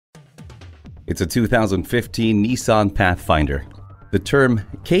It's a 2015 Nissan Pathfinder. The term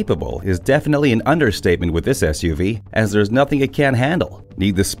capable is definitely an understatement with this SUV, as there's nothing it can't handle.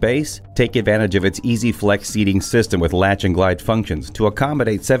 Need the space? Take advantage of its Easy Flex seating system with latch and glide functions to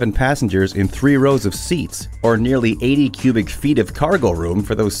accommodate 7 passengers in 3 rows of seats, or nearly 80 cubic feet of cargo room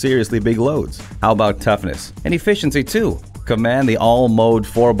for those seriously big loads. How about toughness? And efficiency too. Command the all-mode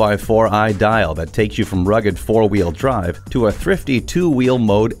 4x4i dial that takes you from rugged 4-wheel drive to a thrifty 2-wheel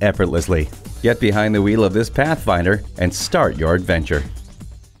mode effortlessly. Get behind the wheel of this Pathfinder and start your adventure.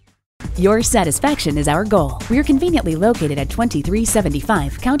 Your satisfaction is our goal. We're conveniently located at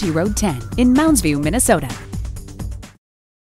 2375 County Road 10 in Mounds View, Minnesota.